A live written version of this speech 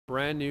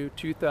Brand new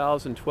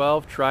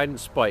 2012 Trident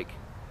Spike.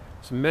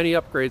 So many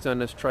upgrades on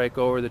this trike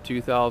over the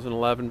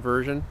 2011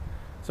 version.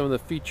 Some of the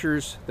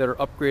features that are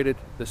upgraded: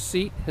 the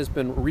seat has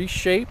been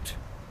reshaped.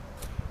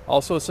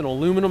 Also, it's an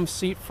aluminum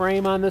seat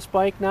frame on this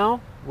bike now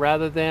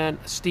rather than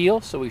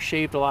steel, so we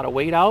shaved a lot of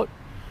weight out.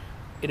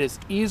 It is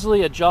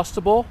easily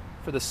adjustable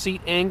for the seat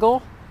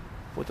angle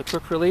with the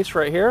quick release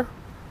right here.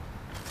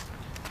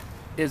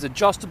 It is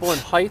adjustable in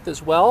height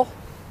as well,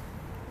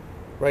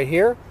 right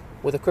here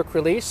with a quick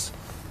release.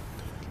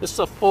 This is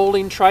a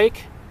folding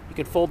trike. You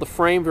can fold the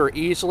frame very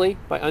easily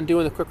by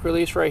undoing the quick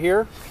release right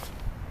here.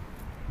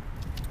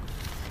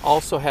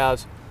 Also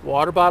has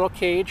water bottle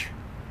cage,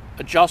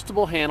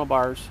 adjustable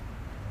handlebars,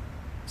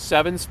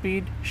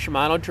 7-speed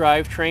Shimano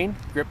drivetrain,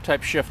 grip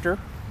type shifter.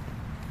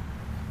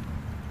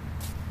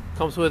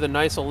 Comes with a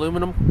nice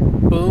aluminum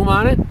boom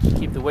on it,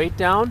 keep the weight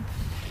down.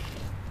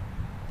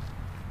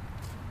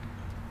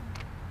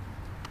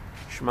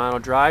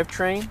 Shimano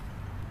drivetrain,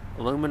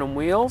 aluminum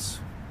wheels.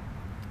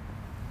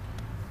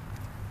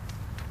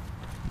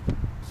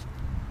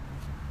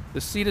 The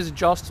seat is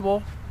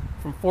adjustable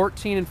from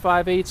 14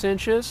 5/8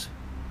 inches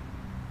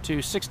to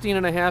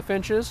 16.5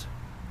 inches.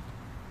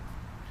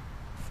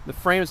 The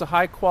frame is a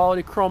high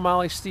quality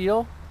chromoly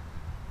steel.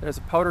 It has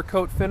a powder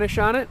coat finish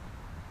on it.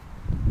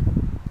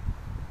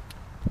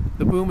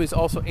 The boom is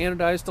also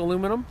anodized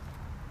aluminum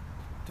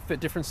to fit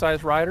different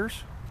size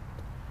riders.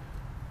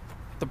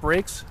 The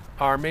brakes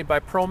are made by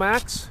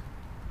Promax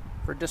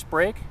for disc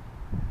brake.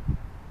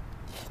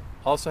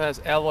 Also has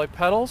alloy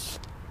pedals.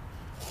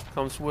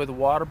 Comes with a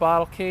water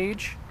bottle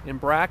cage and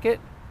bracket.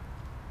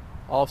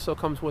 Also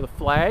comes with a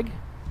flag.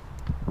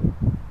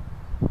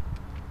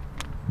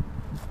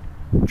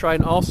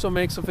 Trident also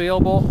makes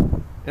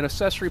available an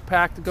accessory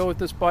pack to go with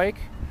this bike,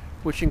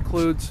 which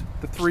includes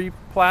the 3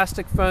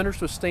 plastic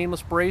fenders with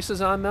stainless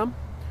braces on them.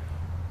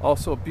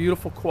 Also a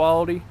beautiful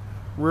quality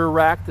rear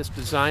rack that's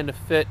designed to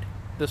fit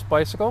this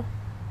bicycle.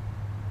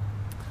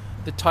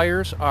 The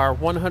tires are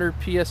 100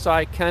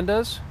 PSI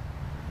Kendas,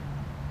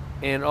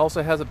 and it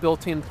also has a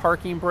built-in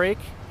parking brake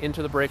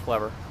into the brake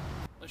lever.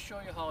 Let's show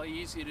you how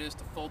easy it is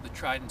to fold the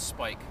Trident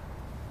Spike.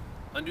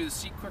 Undo the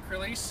seat quick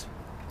release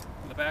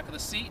on the back of the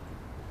seat.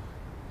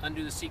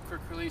 Undo the seat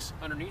quick release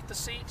underneath the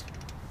seat.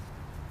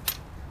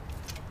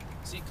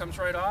 Seat comes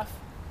right off.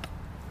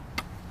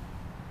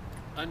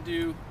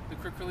 Undo the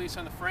quick release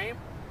on the frame.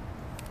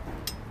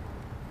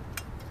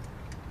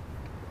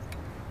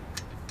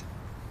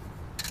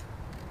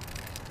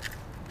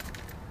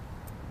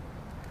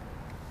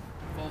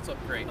 Folds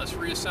up great. Let's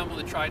reassemble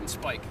the Trident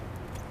Spike.